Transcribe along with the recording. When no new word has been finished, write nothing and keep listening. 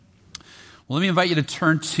Well, let me invite you to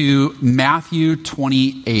turn to Matthew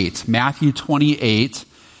 28. Matthew 28,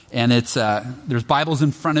 and it's there's Bibles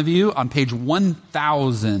in front of you on page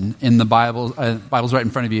 1000 in the Bibles right in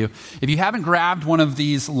front of you. If you haven't grabbed one of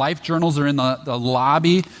these life journals or in the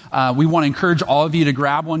lobby, we want to encourage all of you to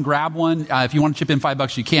grab one. If you want to chip in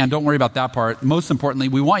 $5, you can. Don't worry about that part. Most importantly,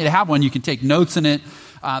 we want you to have one. You can take notes in it.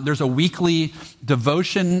 There's a weekly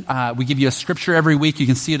devotion. We give you a scripture every week. You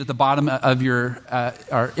can see it at the bottom of your,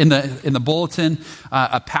 or in the bulletin,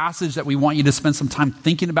 a passage that we want you to spend some time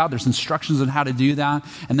thinking about. There's instructions on how to do that.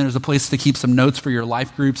 And then there's a place to keep some notes for your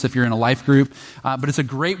life groups if you're in a life group. But it's a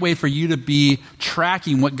great way for you to be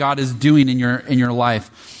tracking what God is doing in your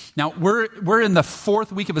life. Now, we're in the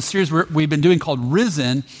fourth week of a series we've been doing called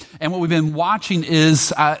Risen, and what we've been watching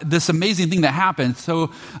is this amazing thing that happened. So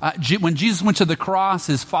when Jesus went to the cross,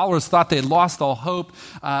 his followers thought they had lost all hope,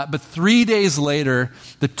 but 3 days later,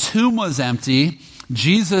 the tomb was empty.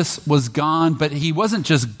 Jesus was gone, but he wasn't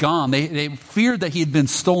just gone. They feared that he had been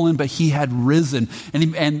stolen, but he had risen.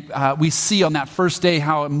 And we see on that first day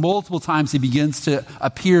how multiple times he begins to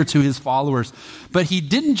appear to his followers. But he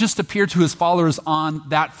didn't just appear to his followers on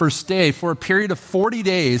that first day. For a period of 40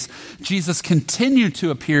 days, Jesus continued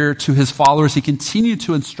to appear to his followers. He continued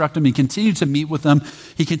to instruct them. He continued to meet with them.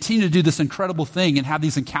 He continued to do this incredible thing and have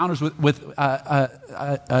these encounters with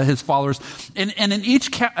his followers. And in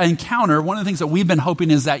each encounter, one of the things that we've been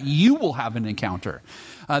hoping is that you will have an encounter,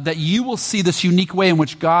 that you will see this unique way in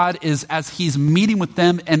which God is, as he's meeting with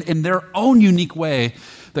them and in their own unique way,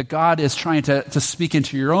 that God is trying to speak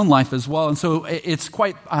into your own life as well. And so it's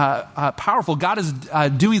quite powerful. God is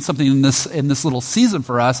doing something in this little season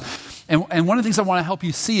for us. And one of the things I want to help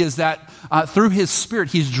you see is that through his Spirit,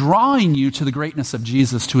 he's drawing you to the greatness of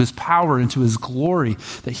Jesus, to his power and to his glory,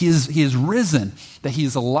 that he is risen, that he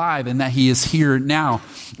is alive, and that he is here now,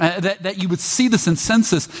 that you would see this and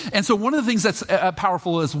sense this. And so one of the things that's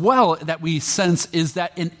powerful as well that we sense is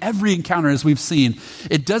that in every encounter, as we've seen,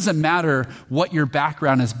 it doesn't matter what your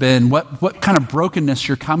background has been, what kind of brokenness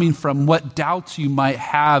you're coming from, what doubts you might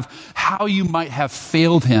have, how you might have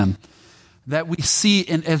failed him. That we see,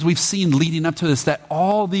 and as we've seen leading up to this, that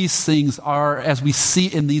all these things are, as we see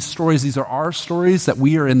in these stories, these are our stories, that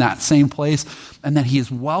we are in that same place, and that he is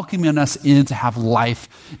welcoming us in to have life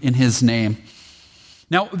in his name.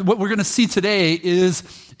 Now, what we're going to see today is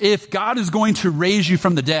if God is going to raise you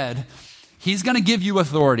from the dead, he's going to give you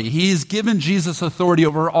authority. He's given Jesus authority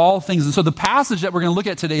over all things. And so the passage that we're going to look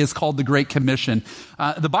at today is called the Great Commission.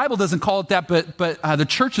 The Bible doesn't call it that, but the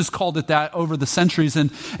church has called it that over the centuries. And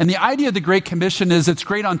the idea of the Great Commission is it's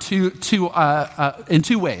great on in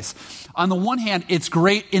two ways. On the one hand, it's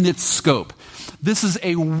great in its scope. This is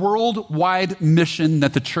a worldwide mission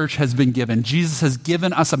that the church has been given. Jesus has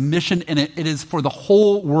given us a mission, and it is for the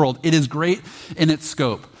whole world. It is great in its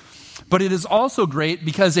scope. But it is also great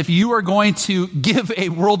because if you are going to give a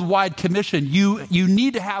worldwide commission, you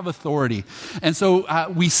need to have authority. And so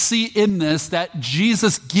we see in this that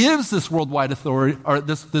Jesus gives this worldwide authority, or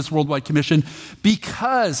this worldwide commission,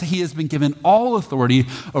 because he has been given all authority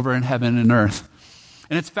over in heaven and earth.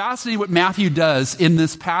 And it's fascinating what Matthew does in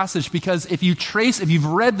this passage, because if you've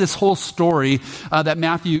read this whole story that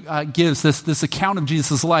Matthew gives, this account of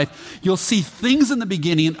Jesus' life, you'll see things in the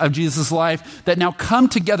beginning of Jesus' life that now come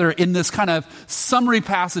together in this kind of summary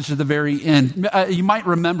passage at the very end. You might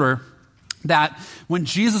remember that when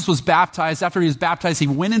Jesus was baptized, after he was baptized, he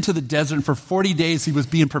went into the desert, and for 40 days he was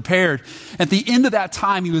being prepared. At the end of that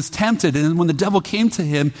time, he was tempted, and when the devil came to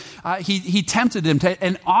him, he tempted him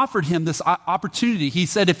and offered him this opportunity. He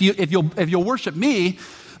said, if you'll worship me,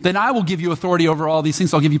 then I will give you authority over all these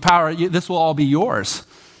things. I'll give you power. This will all be yours.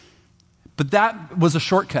 But that was a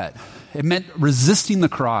shortcut. It meant resisting the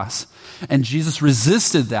cross, and Jesus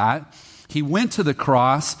resisted that. He went to the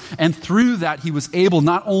cross, and through that, he was able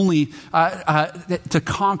not only to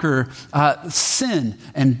conquer sin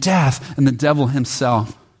and death and the devil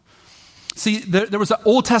himself. See, there was an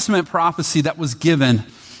Old Testament prophecy that was given.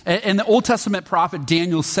 And the Old Testament prophet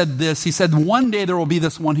Daniel said this. He said, one day there will be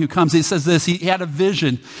this one who comes. He says this. He had a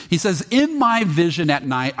vision. He says, in my vision at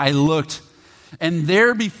night, I looked, and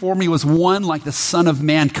there before me was one like the Son of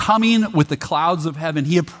Man coming with the clouds of heaven.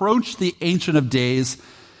 He approached the Ancient of Days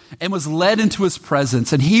and was led into his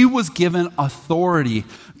presence, and he was given authority,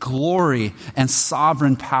 glory, and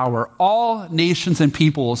sovereign power. All nations and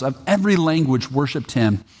peoples of every language worshiped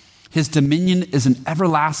him. His dominion is an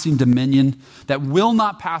everlasting dominion that will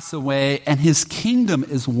not pass away, and his kingdom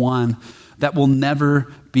is one that will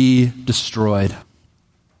never be destroyed.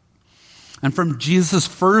 And from Jesus'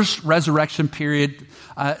 first resurrection period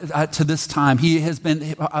to this time, he has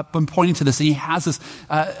been pointing to this, and he has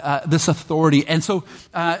this authority. And so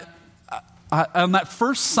on that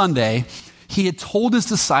first Sunday, he had told his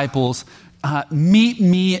disciples, meet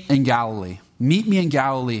me in Galilee. Meet me in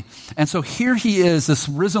Galilee. And so here he is, this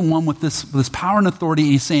risen one with this power and authority.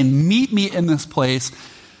 And he's saying, meet me in this place.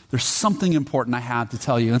 There's something important I have to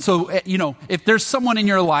tell you. And so, if there's someone in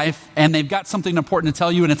your life and they've got something important to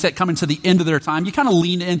tell you and it's coming to the end of their time, you kind of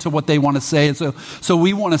lean into what they want to say. And so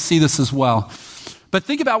we want to see this as well. But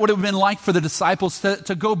think about what it would have been like for the disciples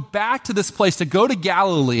to go back to this place, to go to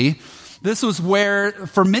Galilee. This was where,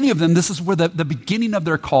 for many of them, this is where the beginning of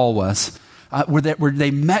their call was. Where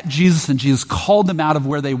they met Jesus and Jesus called them out of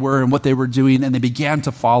where they were and what they were doing, and they began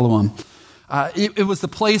to follow him. It was the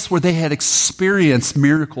place where they had experienced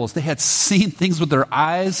miracles. They had seen things with their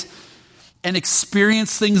eyes and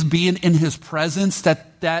experienced things being in his presence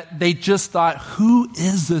that they just thought, who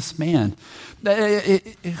is this man?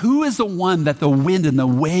 Who is the one that the wind and the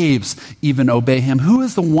waves even obey him? Who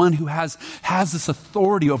is the one who has this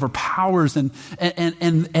authority over powers and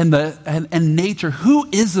nature? Who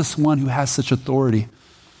is this one who has such authority?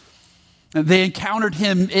 They encountered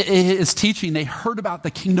him, his teaching. They heard about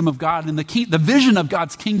the kingdom of God and the vision of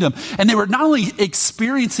God's kingdom. And they were not only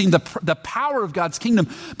experiencing the power of God's kingdom,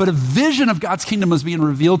 but a vision of God's kingdom was being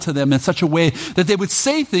revealed to them in such a way that they would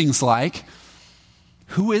say things like,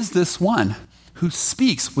 who is this one who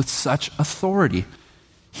speaks with such authority?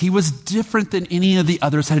 He was different than any of the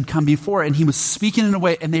others that had come before, and he was speaking in a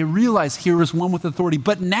way, and they realized here was one with authority.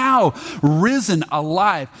 But now, risen,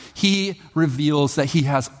 alive, he reveals that he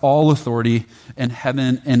has all authority in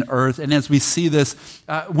heaven and earth. And as we see this,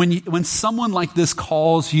 when someone like this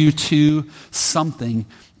calls you to something,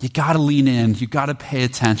 you got to lean in, you got to pay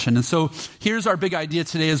attention. And so here's our big idea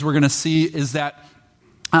today, as we're going to see, is that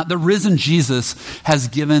the risen Jesus has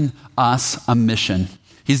given us a mission.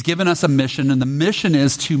 He's given us a mission, and the mission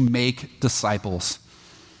is to make disciples.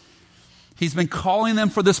 He's been calling them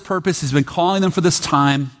for this purpose. He's been calling them for this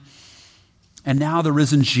time. And now the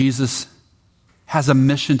risen Jesus has a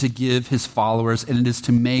mission to give his followers, and it is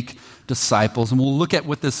to make disciples. And we'll look at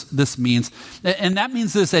what this means. And that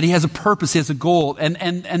means this, that he has a purpose, he has a goal,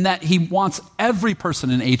 and that he wants every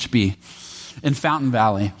person in HB, in Fountain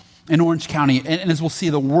Valley, in Orange County, and as we'll see,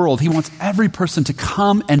 the world. He wants every person to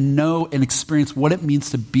come and know and experience what it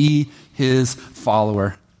means to be his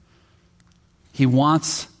follower. He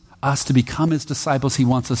wants us to become his disciples. He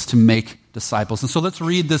wants us to make disciples. And so let's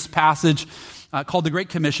read this passage called the Great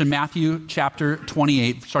Commission, Matthew chapter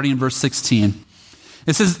 28, starting in verse 16.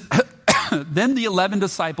 It says, Then the 11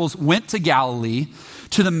 disciples went to Galilee,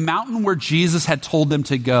 to the mountain where Jesus had told them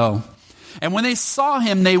to go. And when they saw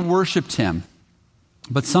him, they worshiped him.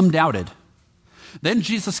 But some doubted. Then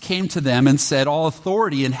Jesus came to them and said, All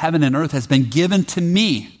authority in heaven and earth has been given to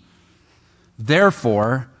me.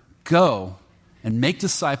 Therefore, go and make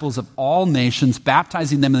disciples of all nations,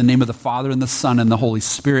 baptizing them in the name of the Father and the Son and the Holy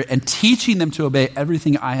Spirit, and teaching them to obey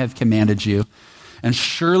everything I have commanded you. And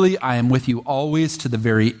surely I am with you always to the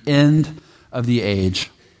very end of the age.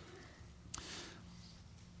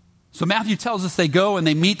 So Matthew tells us they go and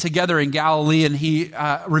they meet together in Galilee, and he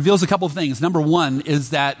reveals a couple of things. Number one is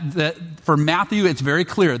that for Matthew, it's very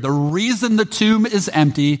clear. The reason the tomb is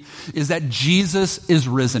empty is that Jesus is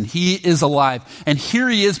risen. He is alive. And here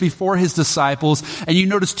he is before his disciples, and you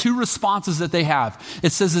notice two responses that they have.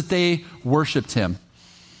 It says that they worshiped him.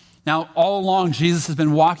 Now, all along, Jesus has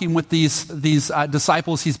been walking with these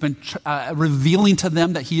disciples. He's been revealing to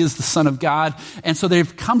them that he is the Son of God. And so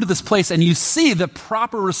they've come to this place, and you see the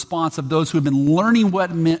proper response of those who have been learning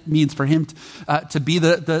what it means for him to be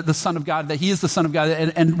the Son of God, that he is the Son of God,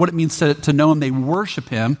 and what it means to know him. They worship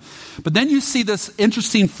him. But then you see this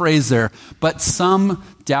interesting phrase there, but some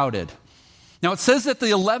doubted. Now, it says that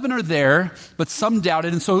the 11 are there, but some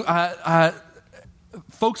doubted. And so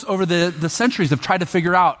folks over the centuries have tried to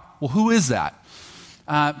figure out, well, who is that?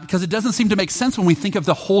 Because it doesn't seem to make sense when we think of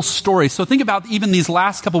the whole story. So think about even these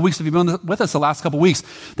last couple of weeks, if you've been with us the last couple of weeks,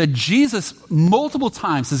 that Jesus multiple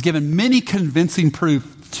times has given many convincing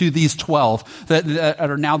proof to these 12 that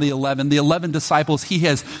are now the 11 disciples.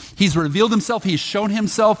 He's revealed himself. He's shown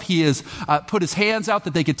himself. He has put his hands out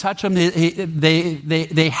that they could touch him.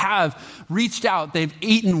 They have reached out. They've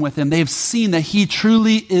eaten with him. They've seen that he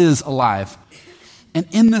truly is alive. And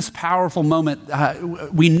in this powerful moment,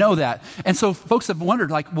 we know that. And so folks have wondered,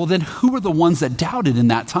 well, then who are the ones that doubted in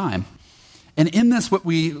that time? And in this, what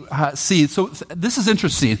we see, so this is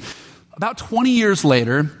interesting. About 20 years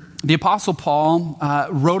later, the Apostle Paul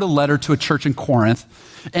wrote a letter to a church in Corinth.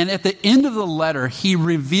 And at the end of the letter, he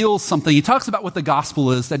reveals something. He talks about what the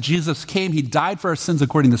gospel is, that Jesus came, he died for our sins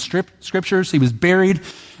according to the scriptures, he was buried,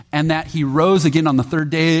 and that he rose again on the third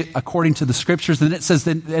day according to the scriptures. And it says,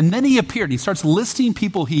 and then he appeared. He starts listing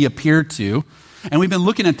people he appeared to. And we've been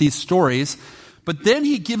looking at these stories. But then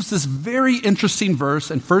he gives this very interesting verse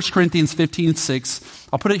in 1 Corinthians 15:6.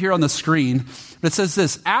 I'll put it here on the screen. It says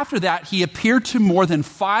this: after that, he appeared to more than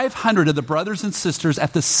 500 of the brothers and sisters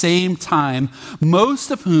at the same time, most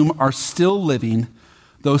of whom are still living,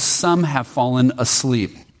 though some have fallen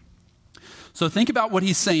asleep. So think about what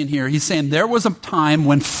he's saying here. He's saying there was a time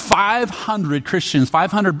when 500 Christians,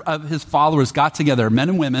 500 of his followers got together, men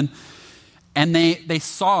and women, and they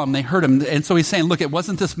saw him, they heard him. And so he's saying, look, it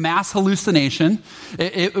wasn't this mass hallucination.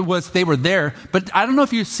 It was, they were there. But I don't know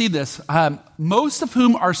if you see this. Most of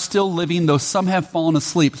whom are still living, though some have fallen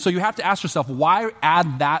asleep. So you have to ask yourself, why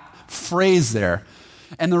add that phrase there?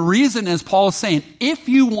 And the reason is Paul is saying, if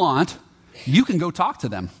you want, you can go talk to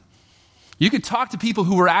them. You could talk to people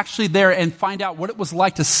who were actually there and find out what it was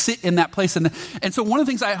like to sit in that place. And so one of the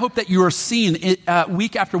things I hope that you are seeing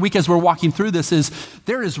week after week as we're walking through this is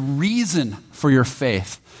there is reason for your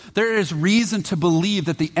faith. There is reason to believe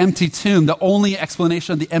that the empty tomb, the only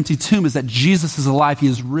explanation of the empty tomb is that Jesus is alive, he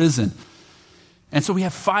is risen. And so we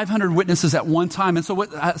have 500 witnesses at one time. And so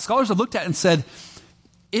what scholars have looked at and said,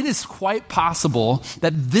 it is quite possible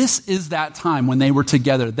that this is that time when they were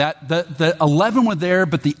together, that the 11 were there,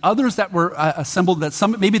 but the others that were assembled, that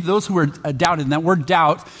some, maybe those who were doubted, and that word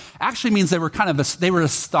doubt actually means they were they were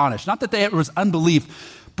astonished. Not that it was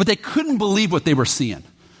unbelief, but they couldn't believe what they were seeing.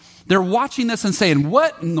 They're watching this and saying,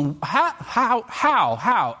 what,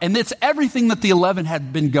 how? And it's everything that the 11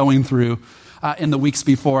 had been going through in the weeks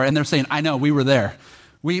before. And they're saying, I know, we were there.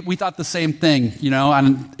 We thought the same thing, and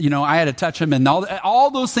I had to touch him and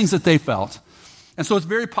all those things that they felt. And so it's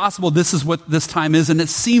very possible this is what this time is, and it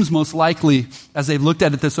seems most likely as they've looked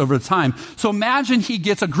at this over time. So imagine he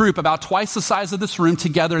gets a group about twice the size of this room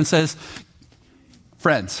together and says,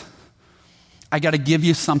 friends, I got to give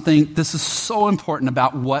you something. This is so important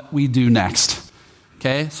about what we do next.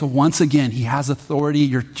 Okay, so once again, he has authority.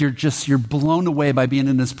 You're blown away by being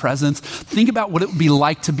in his presence. Think about what it would be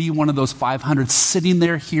like to be one of those 500 sitting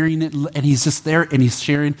there hearing it, and he's just there and he's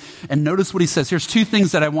sharing. And notice what he says. Here's two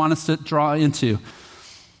things that I want us to draw into.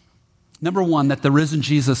 Number one, that the risen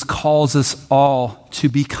Jesus calls us all to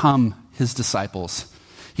become his disciples.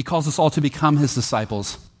 He calls us all to become his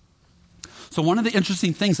disciples. So one of the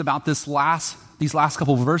interesting things about these last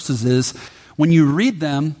couple of verses is when you read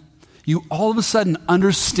them, you all of a sudden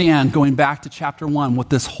understand, going back to chapter 1, what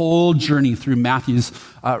this whole journey through Matthew's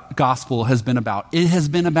gospel has been about. It has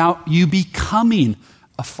been about you becoming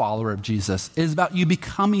a follower of Jesus. It is about you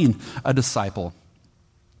becoming a disciple.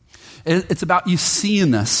 It's about you seeing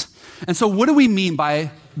this. And so what do we mean by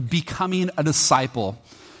becoming a disciple?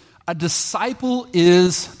 A disciple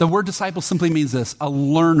the word disciple simply means this: a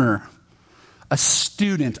learner, a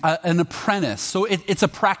student, an apprentice. So it's a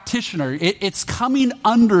practitioner. It's coming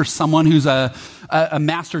under someone who's a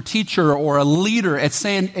master teacher or a leader. It's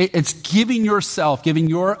saying, it's giving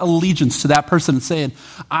your allegiance to that person and saying,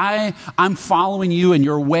 I'm following you in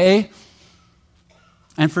your way.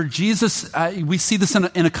 And for Jesus, we see this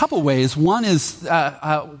in a couple ways. One is,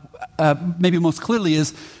 maybe most clearly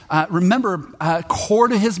is, remember, core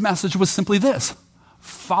to his message was simply this: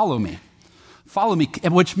 follow me. Follow me,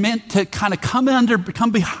 which meant to kind of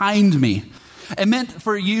come behind me. It meant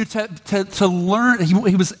for you to learn.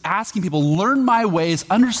 He was asking people, learn my ways,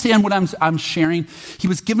 understand what I'm sharing. He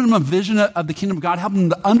was giving them a vision of the kingdom of God, helping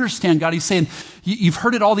them to understand God. He's saying, you've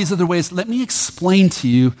heard it all these other ways. Let me explain to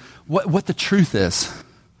you what the truth is.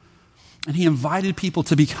 And he invited people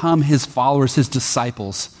to become his followers, his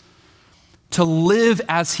disciples, to live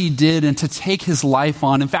as he did and to take his life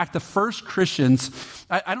on. In fact, the first Christians,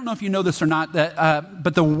 I don't know if you know this or not,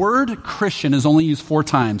 but the word Christian is only used 4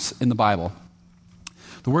 times in the Bible.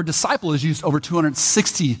 The word disciple is used over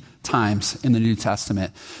 260 times in the New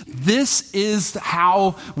Testament. This is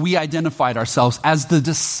how we identified ourselves, as the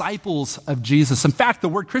disciples of Jesus. In fact, the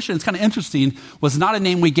word Christian, it's kind of interesting, was not a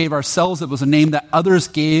name we gave ourselves. It was a name that others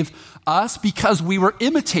gave us because we were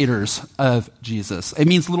imitators of Jesus. It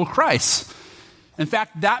means little Christ. In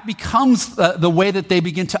fact, that becomes the way that they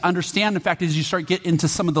begin to understand. In fact, as you start get into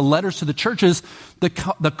some of the letters to the churches,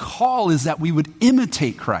 the call is that we would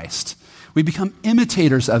imitate Christ. We become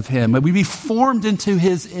imitators of him. We be formed into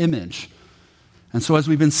his image. And so as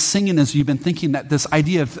we've been singing, as you've been thinking, that this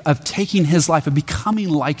idea of taking his life, of becoming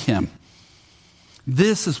like him,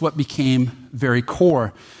 this is what became very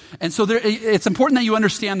core. And so it's important that you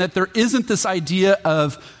understand that there isn't this idea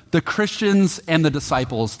of the Christians and the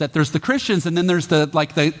disciples, that there's the Christians and then there's the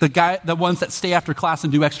ones that stay after class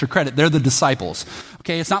and do extra credit. They're the disciples.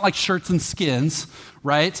 Okay, it's not like shirts and skins,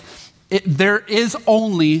 right? There is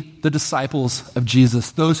only the disciples of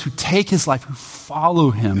Jesus, those who take his life, who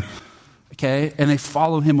follow him, okay? And they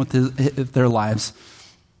follow him with their lives.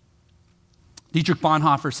 Dietrich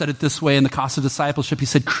Bonhoeffer said it this way in The Cost of Discipleship. He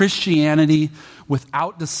said, Christianity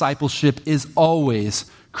without discipleship is always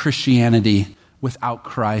Christianity without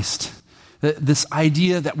Christ. This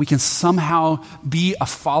idea that we can somehow be a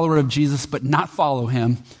follower of Jesus but not follow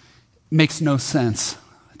him makes no sense.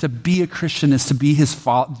 To be a Christian is to be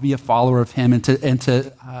a follower of him and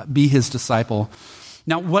to be his disciple.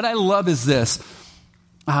 Now, what I love is this.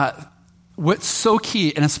 What's so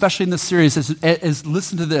key, and especially in this series, is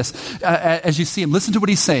listen to this. As you see him, listen to what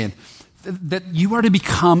he's saying. That you are to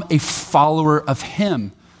become a follower of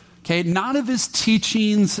him. Okay, not of his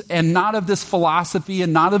teachings and not of this philosophy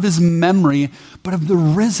and not of his memory, but of the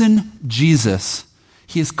risen Jesus.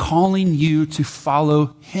 He is calling you to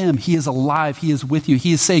follow him. He is alive. He is with you.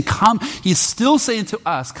 He is saying, come. He is still saying to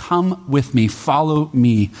us, come with me. Follow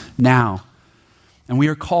me now. And we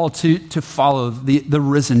are called to follow the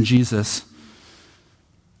risen Jesus.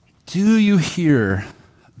 Do you hear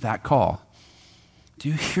that call? Do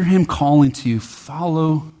you hear him calling to you?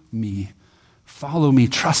 Follow me. Follow me.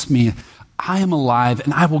 Trust me. I am alive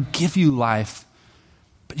and I will give you life.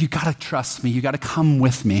 But you got to trust me. You got to come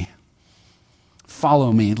with me.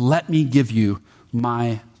 Follow me. Let me give you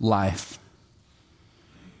my life.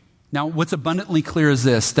 Now, what's abundantly clear is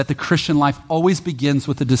this, that the Christian life always begins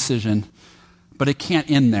with a decision, but it can't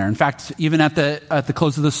end there. In fact, even at the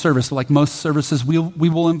close of the service, like most services, we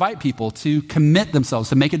will invite people to commit themselves,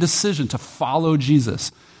 to make a decision to follow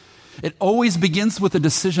Jesus. It always begins with a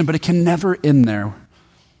decision, but it can never end there.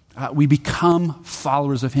 We become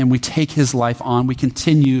followers of him. We take his life on. We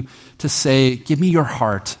continue to say, give me your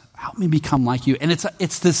heart. Help me become like you. And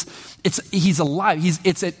he's alive.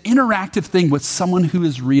 It's an interactive thing with someone who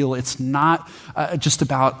is real. It's not just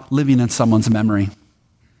about living in someone's memory.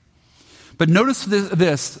 But notice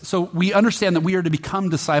this. So we understand that we are to become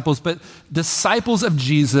disciples, but disciples of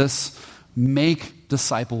Jesus make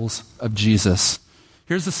disciples of Jesus.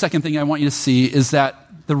 Here's the second thing I want you to see is that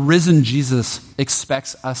the risen Jesus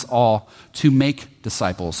expects us all to make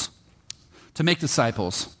disciples. To make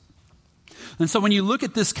disciples. And so when you look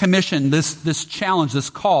at this commission, this challenge, this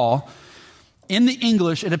call, in the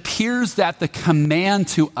English, it appears that the command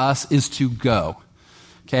to us is to go.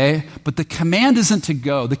 Okay? But the command isn't to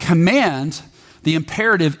go. The command, the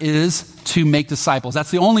imperative is to make disciples.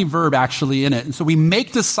 That's the only verb actually in it. And so we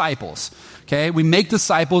make disciples. Okay? We make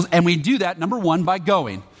disciples, and we do that, number one, by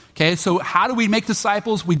going. Okay, so how do we make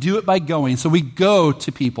disciples? We do it by going. So we go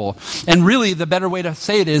to people. And really, the better way to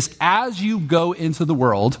say it is, as you go into the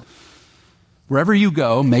world, wherever you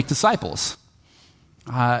go, make disciples.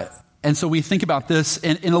 And so we think about this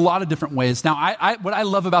in a lot of different ways. Now, what I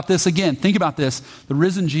love about this, again, think about this. The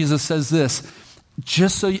risen Jesus says this,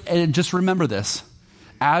 just remember this.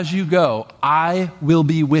 As you go, I will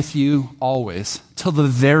be with you always, till the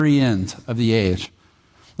very end of the age.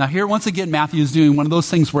 Now here, once again, Matthew is doing one of those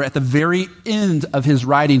things where at the very end of his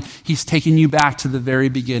writing, he's taking you back to the very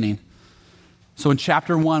beginning. So in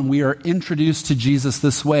chapter 1, we are introduced to Jesus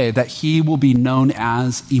this way, that he will be known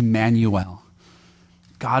as Emmanuel,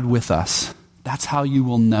 God with us. That's how you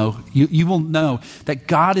will know. You will know that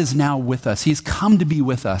God is now with us. He's come to be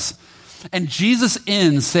with us. And Jesus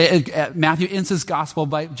Matthew ends his gospel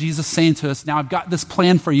by Jesus saying to us, now I've got this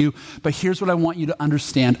plan for you, but here's what I want you to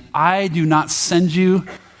understand. I do not send you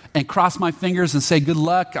and cross my fingers and say, good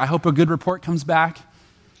luck, I hope a good report comes back.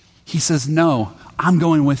 He says, no, I'm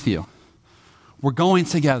going with you. We're going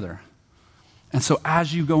together. And so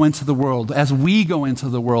as you go into the world, as we go into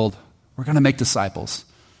the world, we're going to make disciples.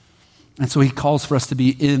 And so he calls for us to be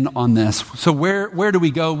in on this. So where do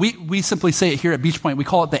we go? We simply say it here at Beach Point. We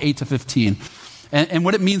call it the 8 to 15. And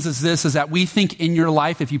what it means is this, is that we think in your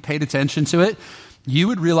life, if you paid attention to it, you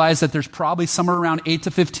would realize that there's probably somewhere around 8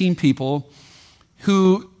 to 15 people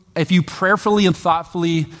who, if you prayerfully and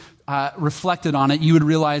thoughtfully reflected on it, you would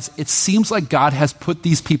realize it seems like God has put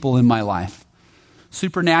these people in my life.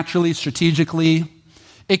 Supernaturally, strategically.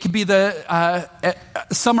 It could be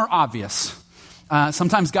some are obvious.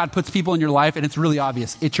 Sometimes God puts people in your life and it's really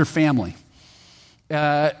obvious. It's your family.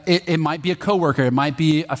 It might be a coworker. It might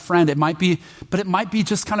be a friend. It might be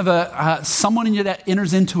just kind of someone in you that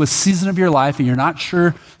enters into a season of your life and you're not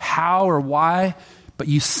sure how or why, but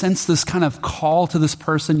you sense this kind of call to this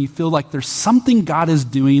person. You feel like there's something God is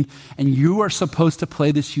doing and you are supposed to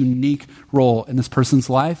play this unique role in this person's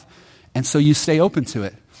life. And so you stay open to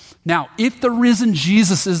it. Now, if the risen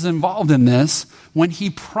Jesus is involved in this, when he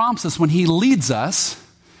prompts us, when he leads us,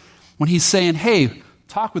 when he's saying, hey,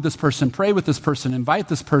 talk with this person, pray with this person, invite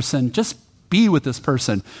this person, just be with this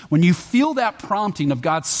person. When you feel that prompting of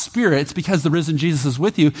God's Spirit, it's because the risen Jesus is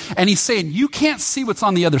with you. And he's saying, you can't see what's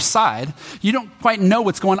on the other side. You don't quite know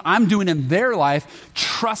what's I'm doing in their life.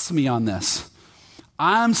 Trust me on this.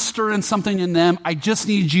 I'm stirring something in them. I just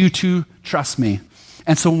need you to trust me.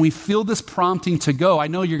 And so when we feel this prompting to go, I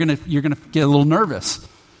know you're gonna get a little nervous.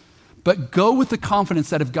 But go with the confidence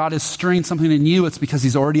that if God is stirring something in you, it's because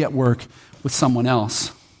he's already at work with someone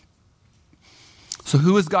else. So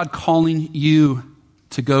who is God calling you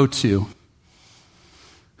to go to?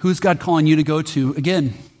 Who is God calling you to go to?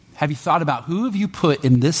 Again, have you thought about who have you put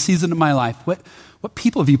in this season of my life? What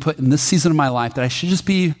people have you put in this season of my life that I should just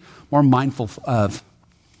be more mindful of?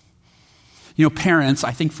 You know, parents,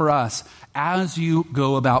 I think for us, as you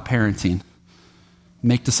go about parenting,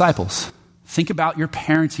 make disciples. Think about your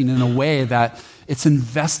parenting in a way that it's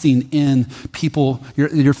investing in people,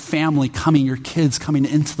 your family coming, your kids coming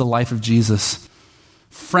into the life of Jesus.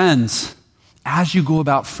 Friends, as you go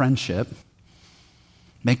about friendship,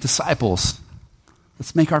 make disciples.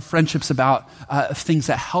 Let's make our friendships about things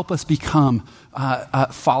that help us become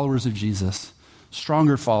followers of Jesus,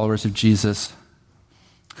 stronger followers of Jesus.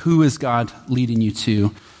 Who is God leading you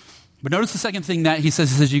to? But notice the second thing that he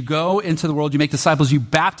says, you go into the world, you make disciples, you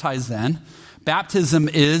baptize then. Baptism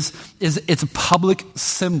it's a public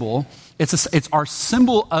symbol. It's our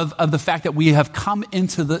symbol of the fact that we have come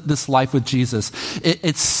into this life with Jesus.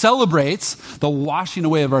 It celebrates the washing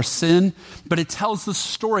away of our sin, but it tells the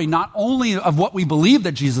story not only of what we believe,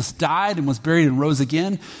 that Jesus died and was buried and rose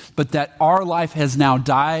again, but that our life has now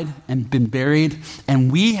died and been buried,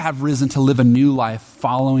 and we have risen to live a new life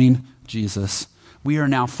following Jesus. We are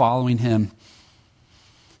now following him.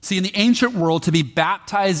 See, in the ancient world, to be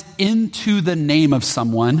baptized into the name of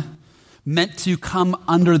someone meant to come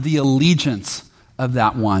under the allegiance of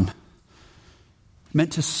that one,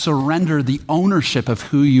 meant to surrender the ownership of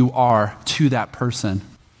who you are to that person.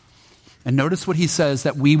 And notice what he says,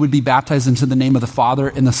 that we would be baptized into the name of the Father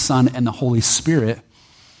and the Son and the Holy Spirit.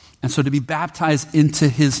 And so to be baptized into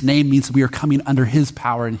his name means we are coming under his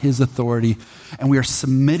power and his authority, and we are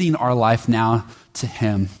submitting our life now to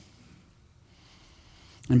him.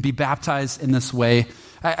 And be baptized in this way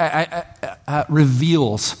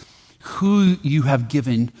reveals who you have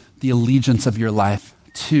given the allegiance of your life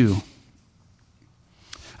to.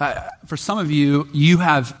 For some of you, you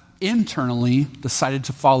have internally decided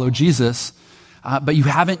to follow Jesus, but you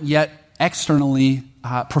haven't yet externally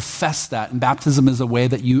professed that. And baptism is a way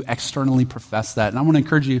that you externally profess that. And I want to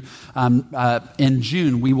encourage you, in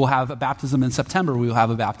June, we will have a baptism. In September, we will have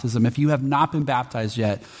a baptism. If you have not been baptized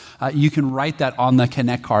yet, you can write that on the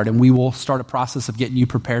Connect card, and we will start a process of getting you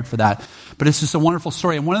prepared for that. But it's just a wonderful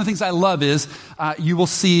story. And one of the things I love is, you will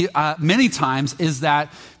see many times, is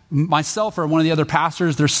that myself or one of the other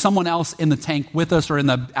pastors, there's someone else in the tank with us or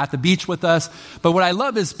at the beach with us. But what I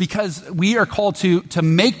love is because we are called to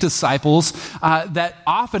make disciples, that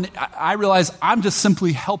often I realize I'm just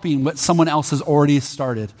simply helping what someone else has already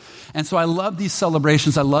started. And so I love these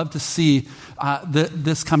celebrations. I love to see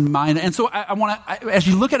this come to mind. And so I want to, as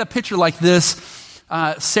you look at a picture like this,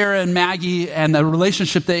 Sarah and Maggie and the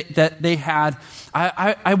relationship that they had,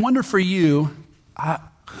 I wonder for you,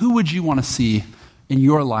 who would you want to see in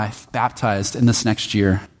your life baptized in this next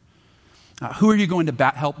year? Who are you going to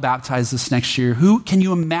help baptize this next year? Who can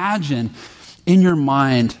you imagine in your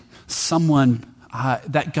mind someone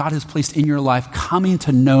that God has placed in your life coming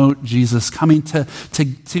to know Jesus, coming to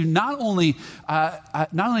not only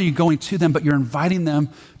you going to them, but you're inviting them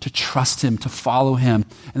to trust him, to follow him,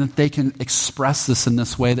 and that they can express this in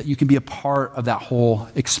this way, that you can be a part of that whole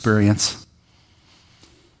experience.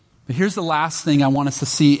 But here's the last thing I want us to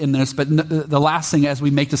see in this. But the last thing, as we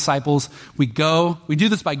make disciples, we do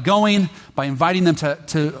this by by inviting them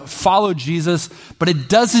to follow Jesus. But it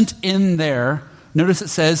doesn't end there. Notice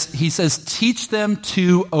he says, teach them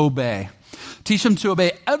to obey. Teach them to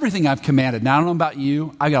obey everything I've commanded. Now, I don't know about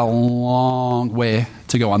you. I got a long way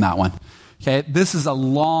to go on that one. Okay, this is a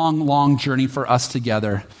long, long journey for us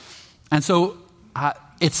together. And so,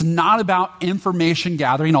 it's not about information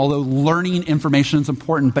gathering, although learning information is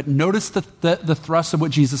important. But notice the thrust of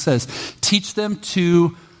what Jesus says. Teach them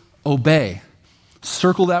to obey.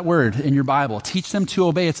 Circle that word in your Bible. Teach them to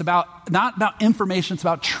obey. It's not about information, it's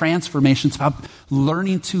about transformation. It's about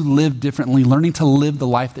learning to live differently, learning to live the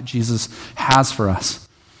life that Jesus has for us.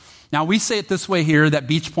 Now, we say it this way here, that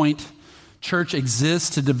Beach Point Church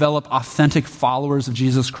exists to develop authentic followers of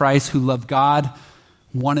Jesus Christ who love God,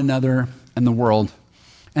 one another, and the world.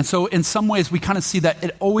 And so in some ways, we kind of see that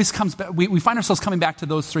it always comes back. We find ourselves coming back to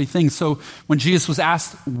those three things. So when Jesus was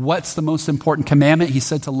asked, what's the most important commandment? He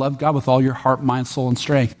said to love God with all your heart, mind, soul, and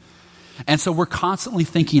strength. And so we're constantly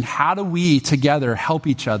thinking, how do we together help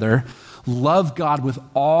each other love God with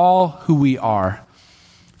all who we are?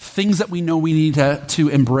 Things that we know we need to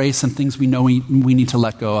embrace and things we know we need to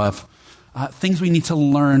let go of. Things we need to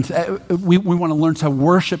learn. We want to learn to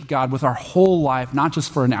worship God with our whole life, not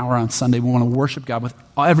just for an hour on Sunday. We want to worship God with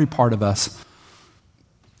every part of us.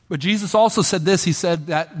 But Jesus also said this. He said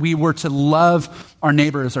that we were to love our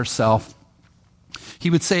neighbor as ourselves. He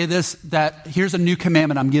would say this, that here's a new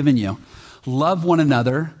commandment I'm giving you. Love one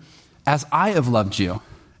another as I have loved you.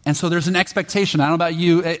 And so there's an expectation. I don't know about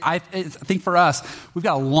you. I think for us, we've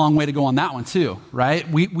got a long way to go on that one too, right?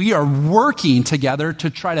 We are working together to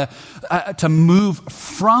try to move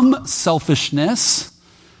from selfishness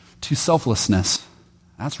to selflessness.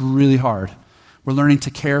 That's really hard. We're learning to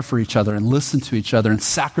care for each other and listen to each other and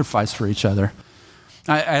sacrifice for each other.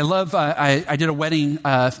 I did a wedding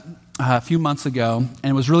a few months ago, and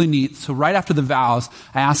it was really neat. So right after the vows,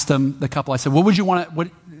 I asked them, the couple, I said, what would you want, what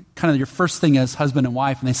kind of your first thing as husband and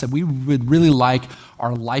wife? And they said, we would really like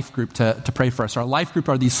our life group to pray for us. Our life group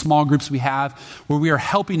are these small groups we have where we are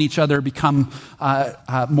helping each other become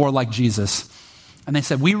more like Jesus. And they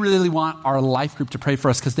said, we really want our life group to pray for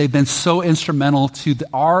us because they've been so instrumental to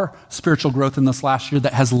our spiritual growth in this last year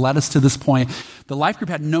that has led us to this point. The life group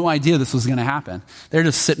had no idea this was going to happen. They're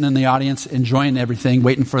just sitting in the audience, enjoying everything,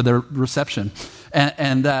 waiting for their reception.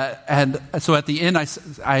 And so at the end,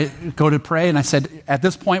 I go to pray, and I said, at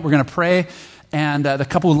this point, we're going to pray. And the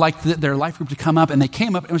couple would like their life group to come up, and they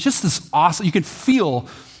came up. It was just this awesome, you could feel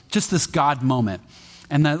just this God moment.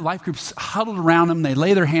 And the life group's huddled around them. They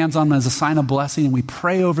lay their hands on them as a sign of blessing, and we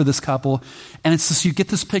pray over this couple. And it's just, you get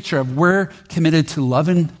this picture of we're committed to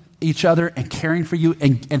loving each other and caring for you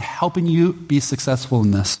and helping you be successful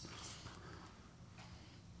in this.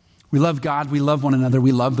 We love God. We love one another.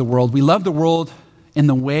 We love the world. We love the world in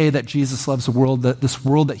the way that Jesus loves the world, this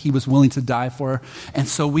world that he was willing to die for. And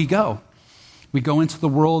so we go. We go into the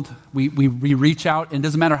world, we reach out, and it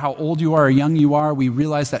doesn't matter how old you are or young you are, we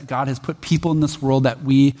realize that God has put people in this world that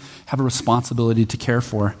we have a responsibility to care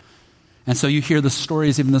for. And so you hear the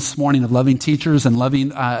stories even this morning of loving teachers and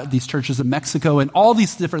loving these churches in Mexico and all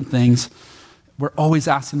these different things. We're always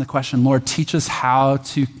asking the question, Lord, teach us how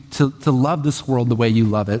to love this world the way you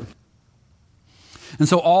love it. And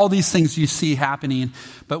so all these things you see happening,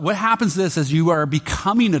 but what happens is as you are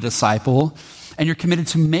becoming a disciple, and you're committed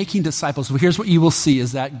to making disciples, well, here's what you will see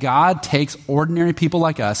is that God takes ordinary people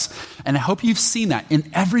like us, and I hope you've seen that in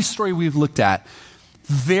every story we've looked at.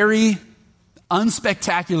 Very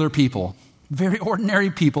unspectacular people, very ordinary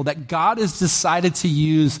people that God has decided to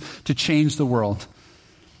use to change the world.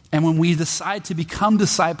 And when we decide to become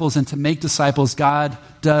disciples and to make disciples, God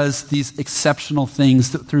does these exceptional things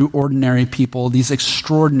through ordinary people, these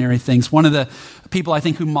extraordinary things. One of the people I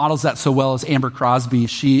think who models that so well is Amber Crosby.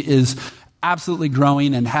 She is absolutely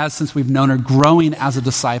growing and has, since we've known her, growing as a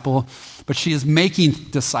disciple, but she is making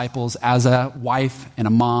disciples as a wife and a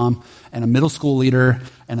mom and a middle school leader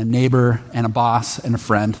and a neighbor and a boss and a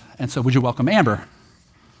friend. And so would you welcome Amber?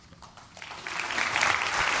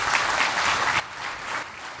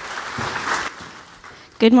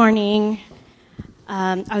 Good morning.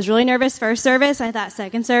 I was really nervous first service. I thought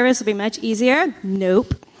second service would be much easier.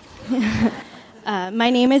 Nope. My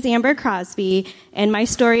name is Amber Crosby, and my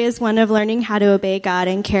story is one of learning how to obey God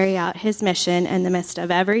and carry out his mission in the midst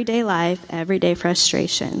of everyday life, everyday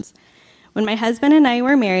frustrations. When my husband and I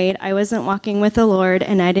were married, I wasn't walking with the Lord,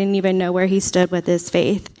 and I didn't even know where he stood with his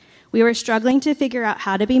faith. We were struggling to figure out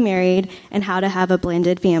how to be married and how to have a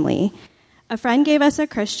blended family. A friend gave us a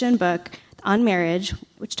Christian book on marriage,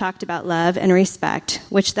 which talked about love and respect,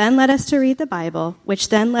 which then led us to read the Bible, which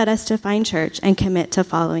then led us to find church and commit to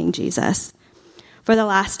following Jesus. For the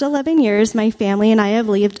last 11 years, my family and I have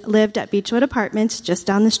lived at Beechwood Apartments just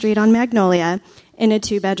down the street on Magnolia in a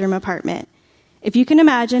 2-bedroom apartment. If you can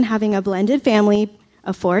imagine having a blended family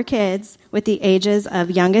of 4 kids with the ages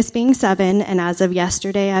of youngest being 7 and as of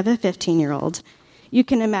yesterday I have a 15-year-old, you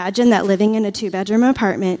can imagine that living in a 2-bedroom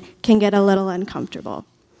apartment can get a little uncomfortable.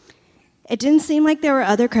 It didn't seem like there were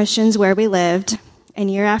other Christians where we lived,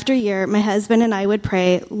 and year after year, my husband and I would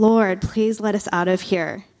pray, Lord, please let us out of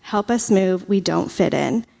here. Help us move. We don't fit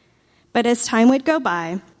in. But as time would go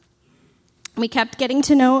by, we kept getting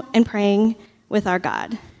to know and praying with our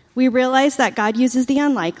God. We realized that God uses the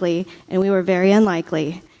unlikely, and we were very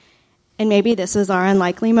unlikely. And maybe this was our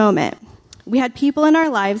unlikely moment. We had people in our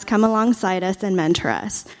lives come alongside us and mentor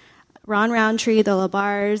us. Ron Roundtree, the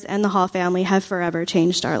LaBars, and the Hall family have forever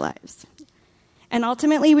changed our lives. And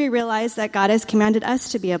ultimately, we realized that God has commanded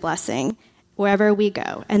us to be a blessing wherever we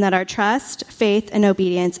go, and that our trust, faith, and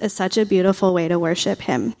obedience is such a beautiful way to worship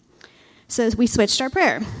him. So we switched our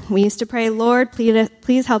prayer. We used to pray, Lord,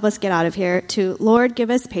 please help us get out of here, to Lord, give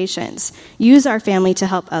us patience. Use our family to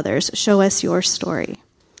help others. Show us your story.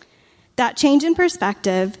 That change in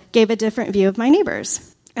perspective gave a different view of my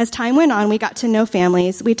neighbors. As time went on, we got to know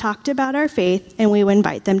families, we talked about our faith, and we would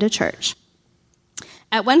invite them to church.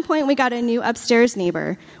 At one point, we got a new upstairs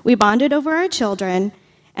neighbor. We bonded over our children,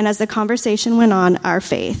 and as the conversation went on, our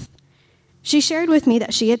faith. She shared with me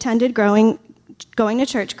that she attended going to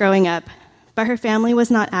church growing up, but her family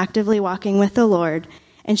was not actively walking with the Lord,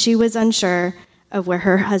 and she was unsure of where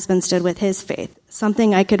her husband stood with his faith,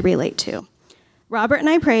 something I could relate to. Robert and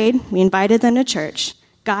I prayed. We invited them to church.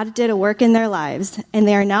 God did a work in their lives, and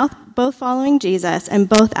they are now both following Jesus and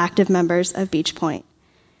both active members of Beach Point.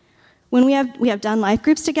 When we have done life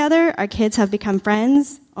groups together, our kids have become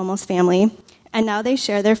friends, almost family, and now they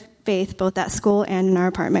share their faith both at school and in our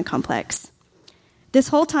apartment complex. This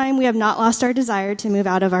whole time, we have not lost our desire to move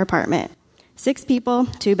out of our apartment. 6 people,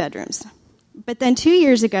 2 bedrooms. But then 2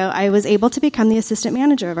 years ago, I was able to become the assistant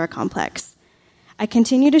manager of our complex. I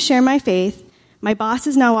continue to share my faith. My boss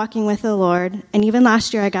is now walking with the Lord, and even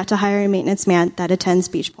last year, I got to hire a maintenance man that attends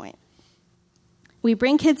Beach Point. We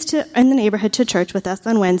bring kids in the neighborhood to church with us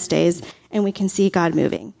on Wednesdays, and we can see God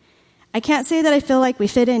moving. I can't say that I feel like we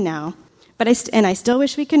fit in now, but I still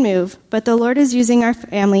wish we could move, but the Lord is using our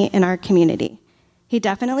family and our community. He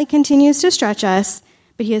definitely continues to stretch us,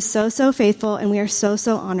 but he is so, so faithful, and we are so,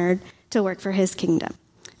 so honored to work for his kingdom.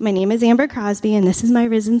 My name is Amber Crosby, and this is my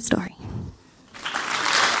risen story.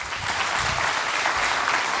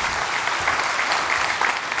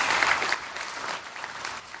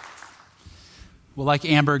 Well, like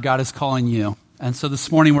Amber, God is calling you. And so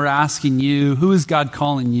this morning we're asking you, who is God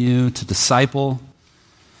calling you to disciple,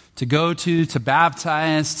 to go to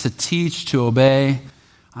baptize, to teach, to obey?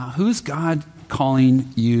 Who is God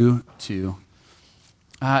calling you to?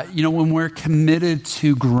 When we're committed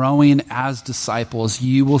to growing as disciples,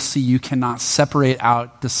 you will see you cannot separate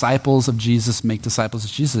out disciples of Jesus, make disciples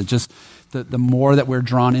of Jesus. Just the more that we're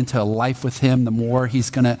drawn into a life with him, the more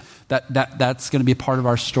he's gonna that's gonna be a part of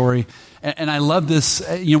our story. And I love this.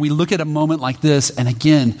 We look at a moment like this, and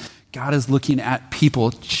again, God is looking at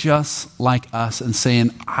people just like us and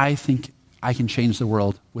saying, I think I can change the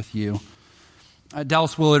world with you.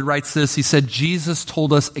 Dallas Willard writes this. He said, Jesus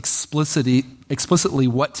told us explicitly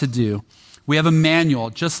what to do. We have a manual,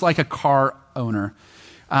 just like a car owner.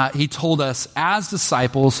 He told us, as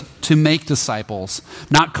disciples, to make disciples,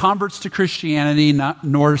 not converts to Christianity,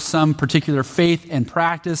 nor some particular faith and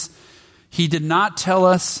practice. He did not tell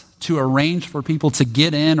us to arrange for people to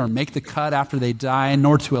get in or make the cut after they die,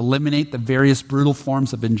 nor to eliminate the various brutal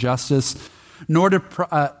forms of injustice, nor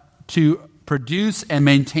to produce and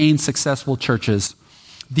maintain successful churches.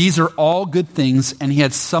 These are all good things, and he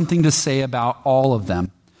had something to say about all of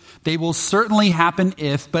them. They will certainly happen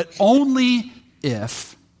if, but only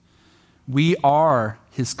if, we are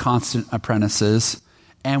his constant apprentices,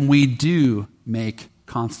 and we do make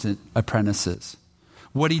constant apprentices.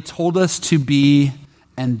 What he told us to be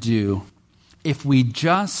and do. If we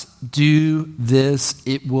just do this,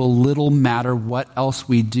 it will little matter what else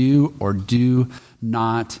we do or do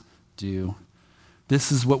not do.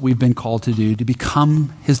 This is what we've been called to do, to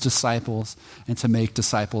become his disciples and to make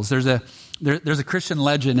disciples. There's a Christian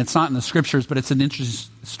legend. It's not in the scriptures, but it's an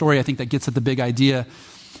interesting story, I think, that gets at the big idea.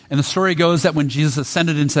 And the story goes that when Jesus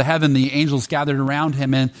ascended into heaven, the angels gathered around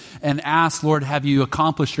him and asked, Lord, have you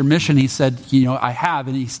accomplished your mission? He said, I have.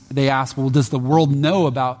 And they asked, well, does the world know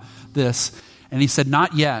about this? And he said,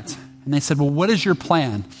 not yet. And they said, well, what is your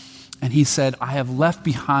plan? And he said, I have left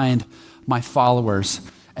behind my followers,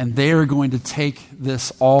 and they are going to take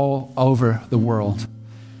this all over the world.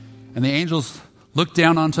 And the angels looked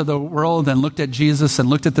down onto the world and looked at Jesus and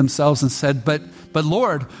looked at themselves and said, but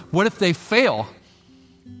Lord, what if they fail?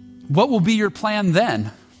 What will be your plan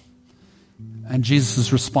then? And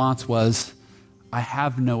Jesus' response was, I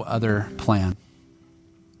have no other plan.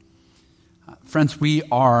 Friends, we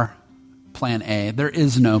are plan A. There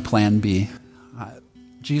is no plan B.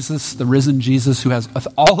 Jesus, the risen Jesus, who has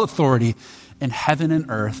all authority in heaven and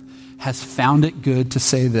earth, has found it good to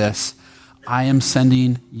say this: I am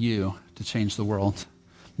sending you to change the world.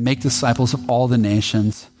 Make disciples of all the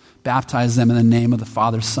nations. Baptize them in the name of the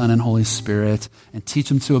Father, Son, and Holy Spirit, and teach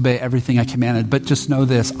them to obey everything I commanded. But just know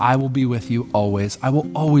this, I will be with you always. I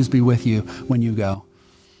will always be with you when you go.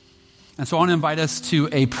 And so I want to invite us to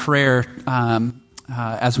a prayer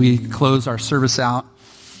as we close our service out.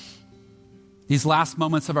 These last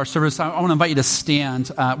moments of our service, I want to invite you to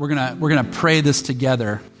stand. We're gonna pray this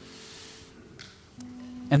together.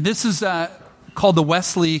 And this is called the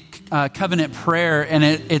Wesley Covenant Prayer, and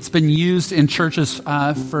it's been used in churches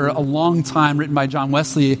for a long time, written by John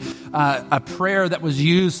Wesley. A prayer that was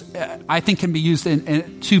used, I think, can be used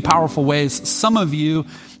in two powerful ways. Some of you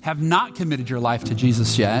have not committed your life to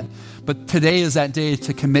Jesus yet, but today is that day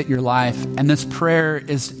to commit your life. And this prayer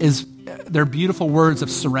they're beautiful words of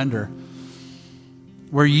surrender,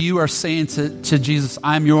 where you are saying to Jesus,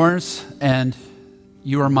 I'm yours and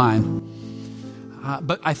you are mine.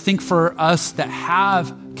 But I think for us that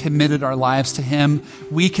have committed our lives to him,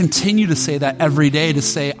 we continue to say that every day, to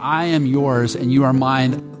say, I am yours and you are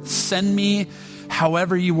mine. Send me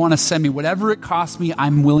however you want to send me. Whatever it costs me,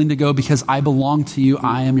 I'm willing to go because I belong to you.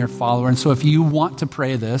 I am your follower. And so if you want to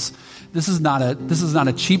pray this is not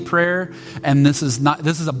a cheap prayer, and this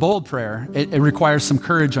is a bold prayer. It requires some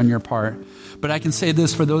courage on your part. But I can say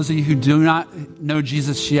this for those of you who do not know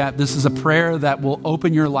Jesus yet, this is a prayer that will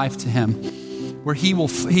open your life to him, where he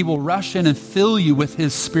will rush in and fill you with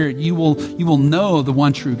his Spirit. You will know the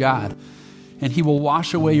one true God, and he will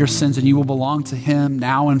wash away your sins, and you will belong to him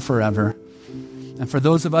now and forever. And for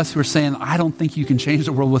those of us who are saying, I don't think you can change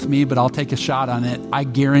the world with me, but I'll take a shot on it, I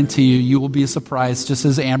guarantee you will be surprised, just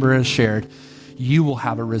as Amber has shared. You will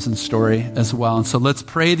have a risen story as well. And so let's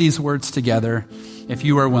pray these words together. If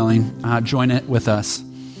you are willing, join it with us.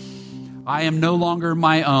 I am no longer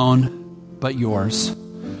my own, but yours.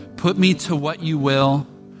 Put me to what you will.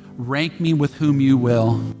 Rank me with whom you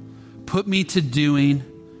will. Put me to doing.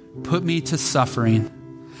 Put me to suffering.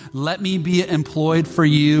 Let me be employed for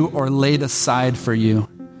you or laid aside for you,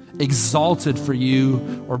 exalted for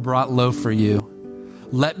you or brought low for you.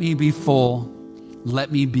 Let me be full.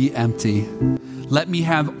 Let me be empty. Let me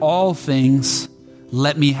have all things.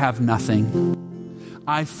 Let me have nothing.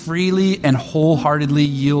 I freely and wholeheartedly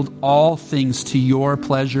yield all things to your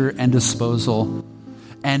pleasure and disposal.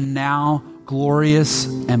 And now, glorious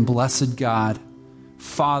and blessed God,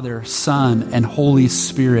 Father, Son, and Holy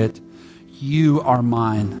Spirit, you are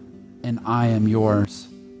mine, and I am yours.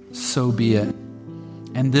 So be it.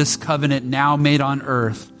 And this covenant now made on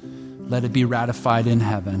earth, let it be ratified in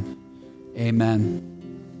heaven. Amen.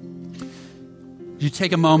 Would you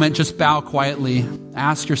take a moment, just bow quietly,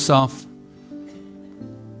 ask yourself,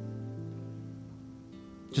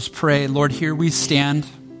 just pray, Lord, here we stand.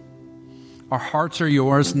 Our hearts are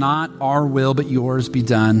yours, not our will, but yours be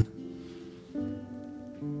done.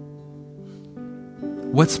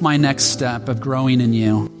 What's my next step of growing in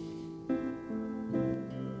you?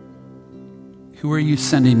 Who are you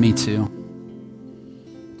sending me to?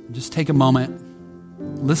 Just take a moment.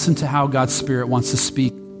 Listen to how God's Spirit wants to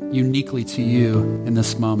speak uniquely to you in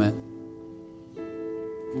this moment.